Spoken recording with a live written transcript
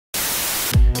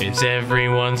It's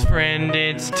everyone's friend,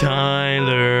 it's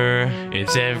Tyler.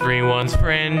 It's everyone's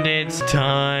friend, it's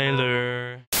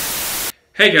Tyler.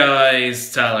 Hey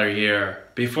guys, Tyler here.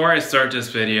 Before I start this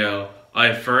video,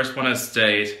 I first want to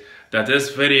state that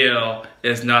this video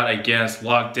is not against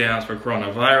lockdowns for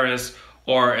coronavirus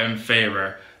or in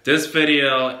favor. This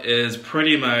video is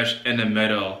pretty much in the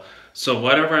middle. So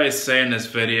whatever I say in this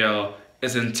video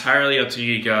is entirely up to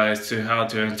you guys to how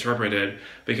to interpret it,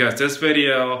 because this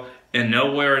video in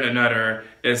no way or another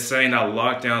is saying that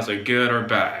lockdowns are good or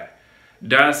bad.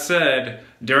 That said,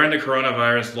 during the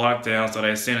coronavirus lockdowns that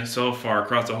I've seen so far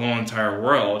across the whole entire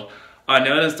world, I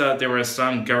noticed that there were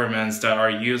some governments that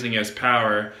are using its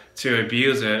power to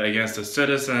abuse it against the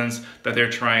citizens that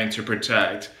they're trying to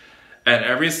protect. And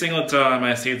every single time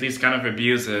I see these kind of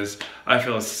abuses, I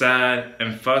feel sad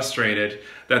and frustrated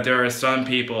that there are some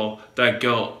people that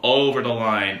go over the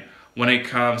line when it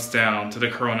comes down to the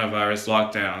coronavirus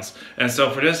lockdowns. And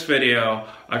so for this video,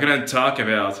 I'm going to talk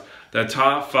about the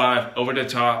top 5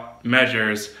 over-the-top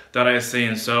measures that I've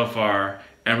seen so far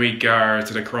in regard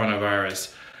to the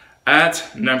coronavirus.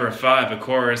 At number 5, of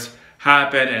course,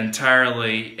 happened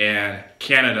entirely in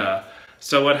Canada.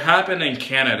 So what happened in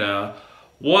Canada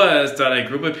was that a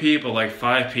group of people, like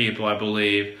 5 people I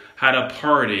believe, had a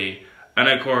party, and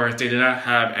of course they did not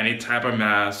have any type of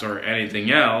mask or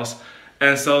anything else,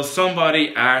 and so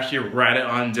somebody actually ratted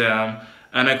on them,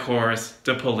 and of course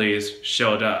the police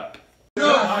showed up.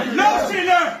 No,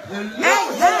 sinner! Hey!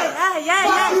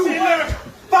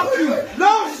 Fuck you!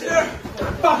 No, sinner!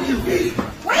 Fuck you!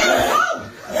 Where you go?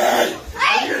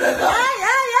 Hey!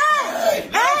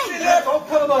 Don't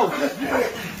put him out!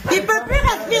 Il peut plus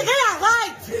respirer,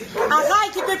 arrête!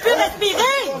 Arrête, il peut plus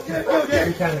respirer!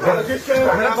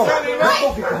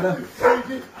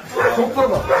 Don't put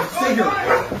him out! Stay here!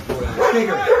 Stay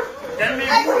here! Get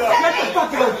the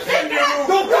fuck out!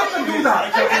 Don't fucking do that!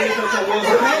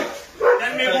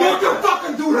 Don't you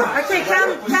fucking do that! Okay,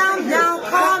 calm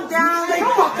down. Stay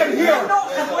fucking here!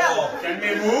 Can we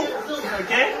move?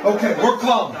 Okay? Okay, we're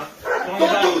calm.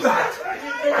 Don't do that!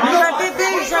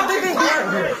 J'ai un bébé.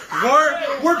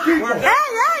 We're people! Hey!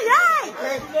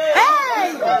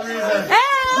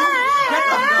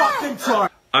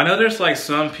 I know there's like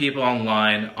some people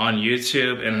online, on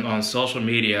YouTube and on social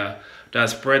media that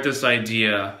spread this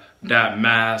idea that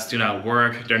masks do not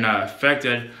work, they're not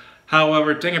effective.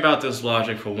 However, think about this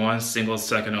logic for one single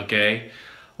second, okay?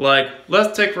 Like,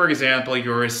 let's take for example,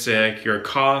 you're sick, you're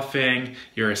coughing,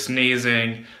 you're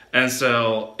sneezing, and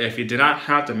so if you did not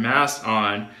have the mask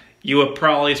on, you would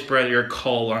probably spread your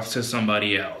cold onto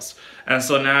somebody else. And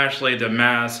so naturally the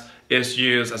mask is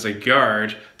used as a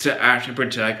guard to actually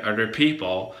protect other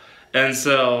people. And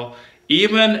so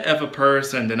even if a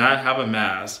person did not have a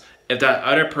mask, if that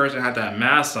other person had that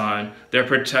mask on, they're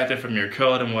protected from your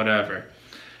cold and whatever.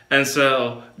 And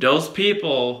so those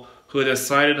people who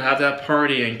decided to have that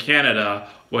party in Canada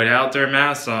without their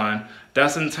masks on,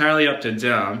 that's entirely up to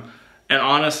them. And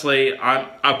honestly,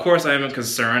 of course I am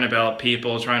concerned about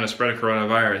people trying to spread a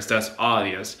coronavirus. That's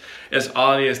obvious. It's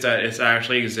obvious that it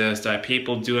actually exists, that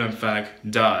people do in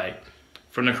fact die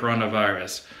from the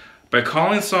coronavirus. But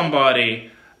calling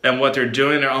somebody and what they're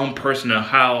doing in their own personal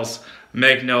house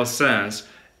make no sense.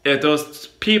 If those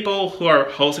people who are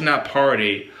hosting that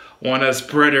party want to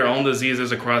spread their own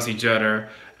diseases across each other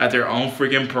at their own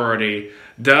freaking party,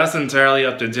 that's entirely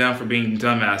up to them for being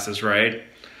dumbasses, right?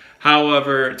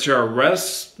 However, to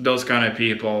arrest those kind of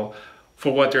people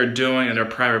for what they're doing in their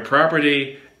private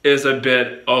property is a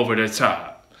bit over the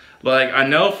top. Like, I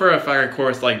know for a fact, of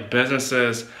course, like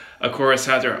businesses, of course,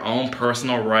 have their own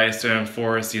personal rights to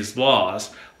enforce these laws,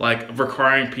 like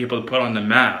requiring people to put on the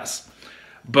mask.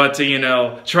 But to, you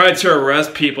know, try to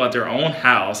arrest people at their own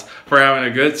house for having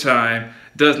a good time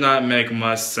does not make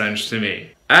much sense to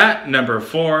me. At number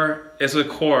 4 is, of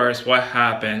course, what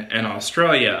happened in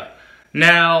Australia.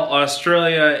 Now,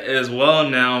 Australia is well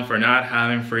known for not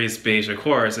having free speech, of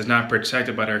course. It's not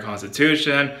protected by their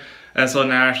constitution, and so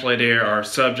naturally they are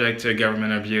subject to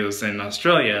government abuse in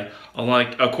Australia.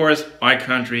 Unlike, of course, my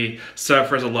country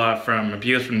suffers a lot from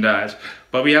abuse from that,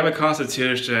 but we have a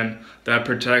constitution that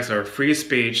protects our free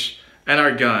speech and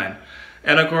our gun.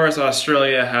 And of course,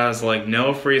 Australia has like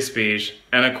no free speech,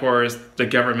 and of course, the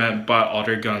government bought all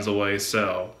their guns away,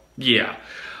 so yeah.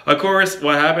 Of course,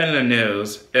 what happened in the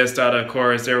news is that, of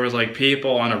course, there was like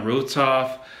people on a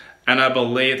rooftop, and I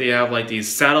believe they have like these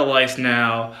satellites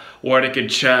now where they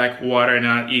could check whether or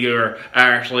not you're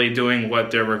actually doing what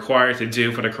they're required to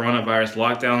do for the coronavirus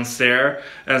lockdowns there.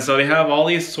 And so they have all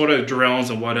these sort of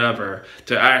drones and whatever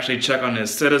to actually check on the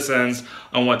citizens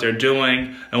on what they're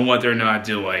doing and what they're not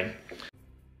doing.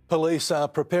 Police are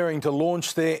preparing to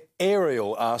launch their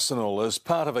aerial arsenal as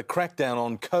part of a crackdown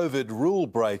on COVID rule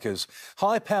breakers.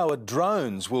 High-powered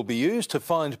drones will be used to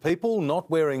find people not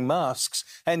wearing masks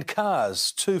and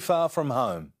cars too far from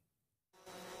home.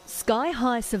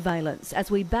 Sky-high surveillance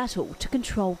as we battle to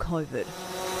control COVID.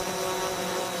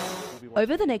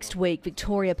 Over the next week,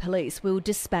 Victoria Police will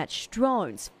dispatch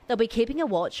drones. They'll be keeping a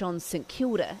watch on St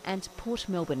Kilda and Port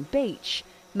Melbourne Beach,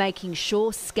 making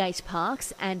sure skate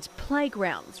parks and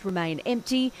playgrounds remain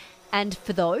empty, and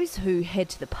for those who head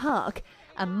to the park,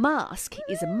 a mask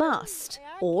is a must,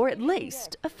 or at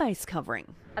least a face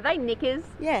covering. Are they knickers?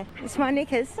 Yeah, it's my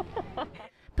knickers.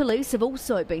 Police have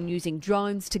also been using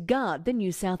drones to guard the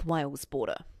New South Wales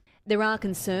border. There are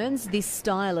concerns this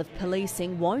style of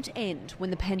policing won't end when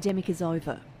the pandemic is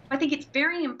over. I think it's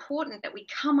very important that we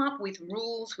come up with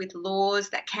rules, with laws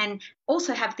that can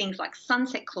also have things like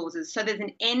sunset clauses, so there's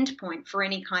an end point for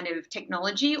any kind of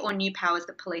technology or new powers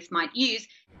that police might use.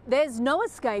 There's no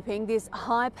escaping this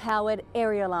high-powered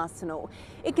aerial arsenal.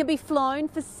 It can be flown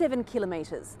for 7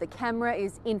 kilometres. The camera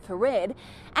is infrared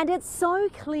and it's so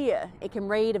clear it can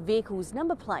read a vehicle's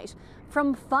number plate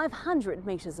from 500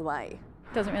 metres away.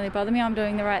 Doesn't really bother me. I'm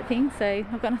doing the right thing, so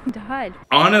I've got nothing to hide.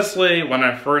 Honestly, when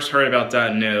I first heard about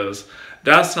that news,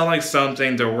 that sounded like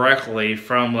something directly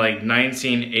from like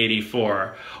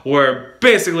 1984, where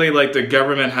basically like the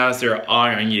government has their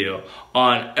eye on you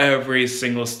on every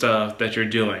single stuff that you're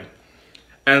doing.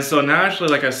 And so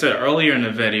naturally, like I said earlier in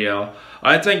the video,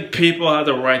 I think people have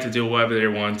the right to do whatever they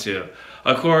want to.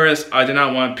 Of course, I do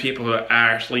not want people to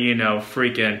actually,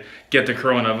 freaking get the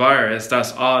coronavirus.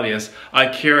 That's obvious. I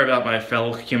care about my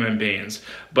fellow human beings.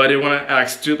 But they want to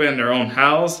act stupid in their own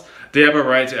house, they have a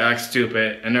right to act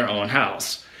stupid in their own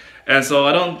house. And so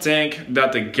I don't think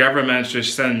that the government should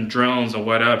send drones or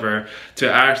whatever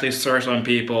to actually search on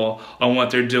people on what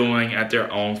they're doing at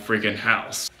their own freaking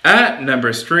house. At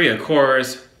number 3, of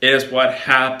course, is what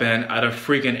happened at a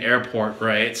freaking airport,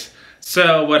 right?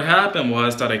 So what happened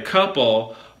was that a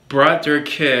couple brought their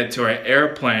kid to an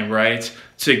airplane, right,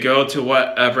 to go to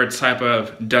whatever type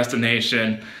of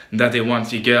destination that they want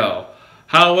to go.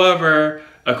 However,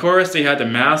 of course they had the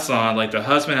mask on, like the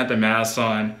husband had the mask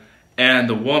on, and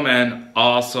the woman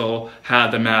also had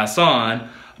the mask on,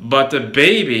 but the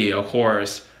baby, of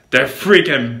course, the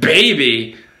freaking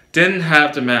baby didn't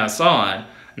have the mask on.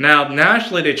 Now,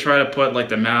 naturally they try to put like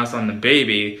the mask on the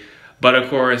baby, but of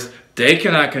course, they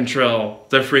cannot control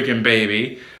the freaking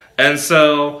baby. And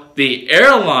so the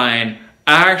airline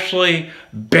actually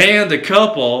banned the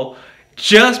couple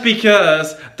just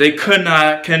because they could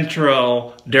not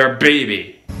control their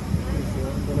baby.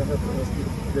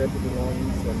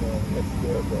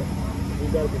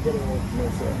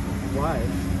 Why?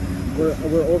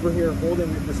 We're over here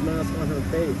holding this mask on her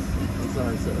face. I'm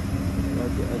sorry, sir. I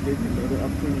did make it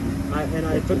up to you. And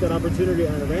I took that opportunity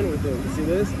and I ran with it. You see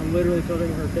this? I'm literally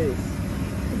covering her face.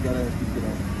 I gotta get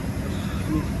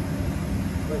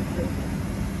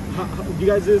out. You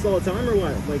guys do this all the time or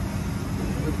what? Like,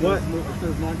 what? If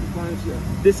there's non-compliance, yeah.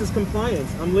 This is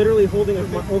compliance. I'm literally holding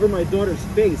it over my daughter's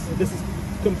face. This is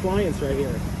compliance right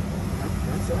here.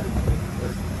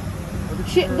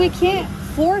 We can't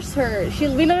force her.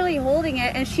 She's literally holding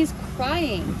it and she's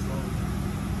crying.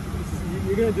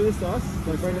 You're gonna do this to us?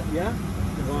 Like right now? Yeah?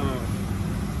 Wow.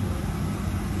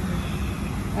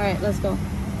 Alright, let's go.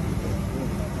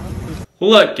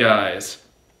 Look, guys,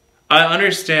 I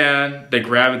understand the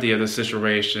gravity of the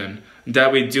situation,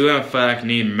 that we do in fact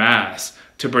need masks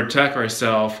to protect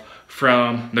ourselves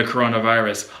from the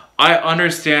coronavirus. I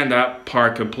understand that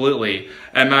part completely.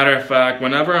 As a matter of fact,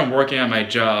 whenever I'm working at my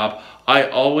job, I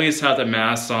always have the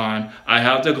mask on, I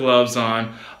have the gloves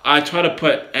on. I try to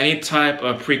put any type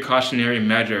of precautionary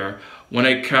measure when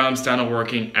it comes down to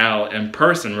working out in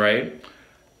person, right?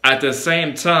 At the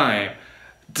same time,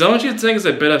 don't you think it's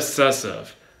a bit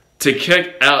excessive to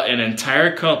kick out an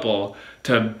entire couple,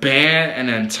 to ban an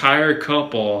entire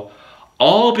couple,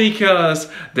 all because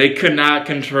they could not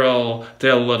control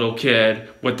their little kid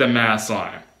with the mask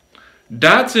on?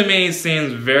 That to me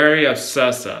seems very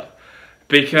excessive,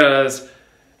 because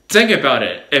think about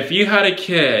it. If you had a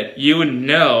kid, you would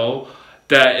know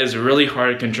that it's really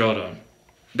hard to control them.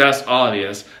 That's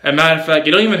obvious. As a matter of fact,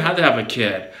 you don't even have to have a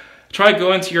kid. Try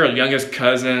going to your youngest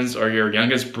cousins or your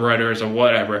youngest brothers or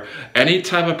whatever. Any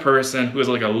type of person who is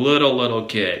like a little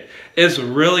kid. It's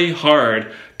really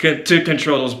hard to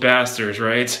control those bastards,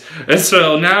 right? And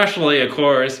so naturally, of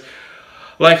course,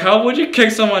 like how would you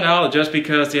kick someone out just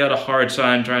because they had a hard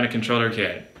time trying to control their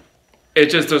kid? It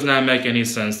just does not make any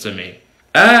sense to me.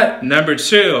 At number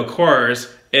 2, of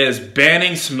course, is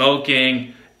banning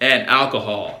smoking and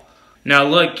alcohol. Now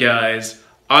look, guys,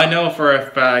 I know for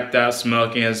a fact that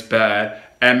smoking is bad.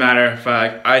 And matter of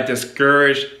fact, I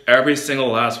discourage every single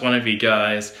last one of you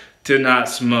guys to not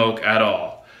smoke at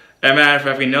all. And matter of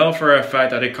fact, we know for a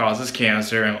fact that it causes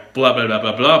cancer and blah blah blah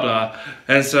blah blah blah.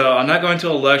 And so I'm not going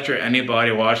to lecture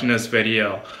anybody watching this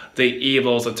video the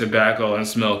evils of tobacco and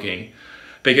smoking,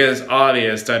 because it's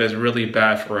obvious that it's really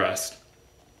bad for us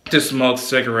to smoke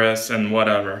cigarettes and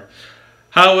whatever.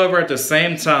 However, at the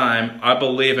same time, I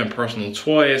believe in personal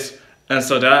choice, and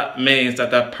so that means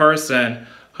that that person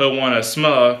who want to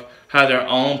smoke have their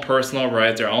own personal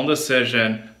right, their own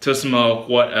decision to smoke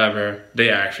whatever they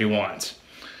actually want.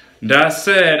 That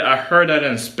said, I heard that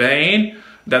in Spain,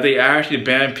 that they actually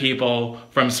banned people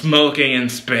from smoking in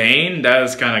Spain. That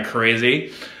is kind of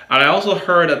crazy. And I also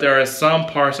heard that there are some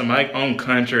parts of my own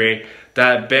country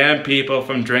that ban people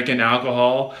from drinking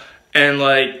alcohol. And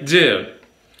like, dude,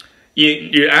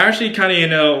 you're actually kind of, you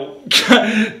know,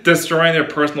 destroying their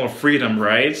personal freedom,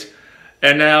 right?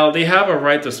 And now they have a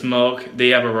right to smoke, they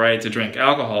have a right to drink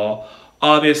alcohol.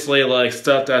 Obviously, like,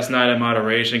 stuff that's not in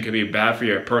moderation could be bad for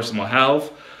your personal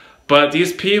health. But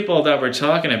these people that we're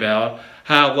talking about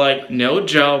have like no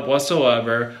job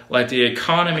whatsoever, like the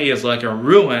economy is like in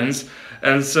ruins,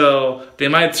 and so they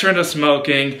might turn to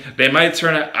smoking, they might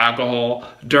turn to alcohol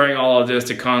during all of this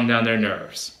to calm down their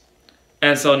nerves.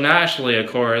 And so naturally, of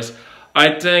course,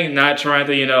 I think not trying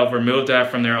to, you know, remove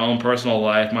that from their own personal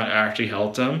life might actually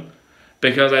help them.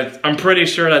 Because I'm pretty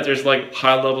sure that there's like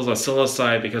high levels of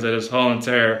psilocybin because of this whole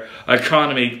entire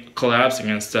economy collapsing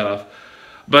and stuff.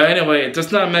 But anyway, it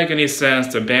does not make any sense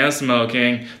to ban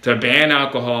smoking, to ban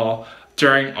alcohol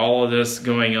during all of this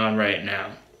going on right now.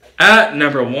 At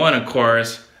number one, of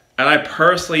course, and I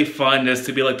personally find this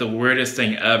to be like the weirdest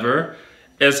thing ever,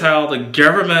 is how the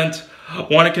government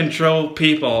want to control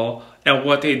people and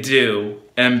what they do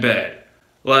in bed.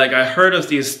 Like, I heard of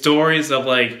these stories of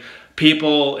like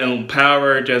people in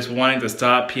power just wanting to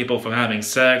stop people from having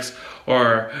sex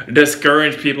or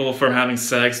discourage people from having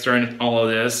sex during all of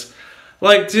this.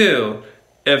 Like, dude,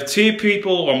 if two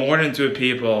people or more than two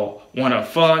people want to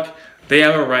fuck, they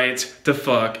have a right to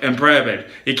fuck in private.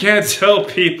 You can't tell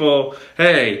people,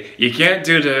 hey, you can't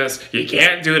do this, you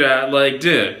can't do that. Like,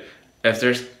 dude, if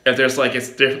there's like, it's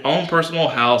their own personal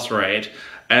house, right?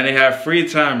 And they have free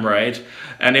time, right?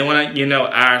 And they want to, you know,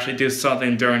 actually do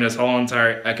something during this whole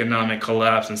entire economic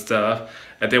collapse and stuff.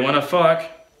 If they want to fuck,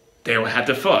 they will have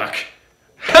to fuck.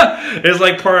 It's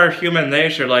like part of human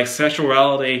nature. Like,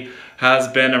 sexuality has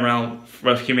been around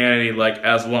with humanity like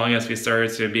as long as we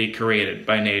started to be created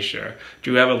by nature,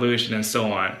 through evolution and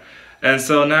so on. And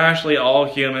so naturally, all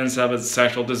humans have a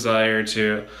sexual desire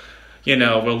to, you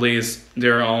know, release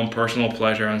their own personal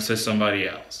pleasure onto somebody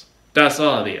else. That's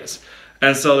obvious.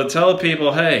 And so to tell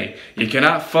people, hey, you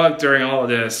cannot fuck during all of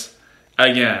this,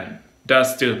 again,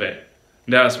 that's stupid.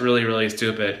 That's really, really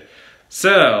stupid.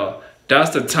 So,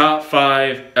 that's the top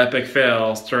 5 epic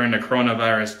fails during the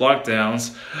coronavirus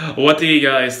lockdowns. What do you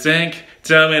guys think?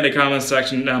 Tell me in the comment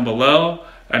section down below,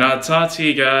 and I'll talk to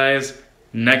you guys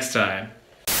next time.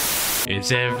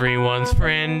 It's everyone's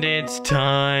friend, it's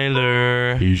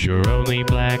Tyler. He's your only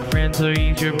black friend, so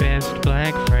he's your best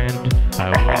black friend. I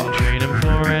wouldn't trade him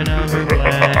for another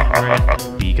black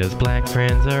friend, because black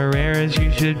friends are rare, as you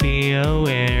should be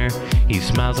aware. He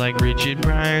smiles like Richard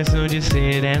Pryor, so just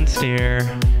sit and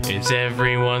stare. It's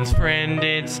everyone's friend,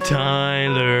 it's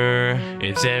Tyler.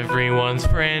 It's everyone's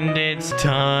friend, it's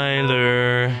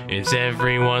Tyler. It's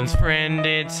everyone's friend,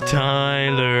 it's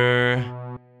Tyler.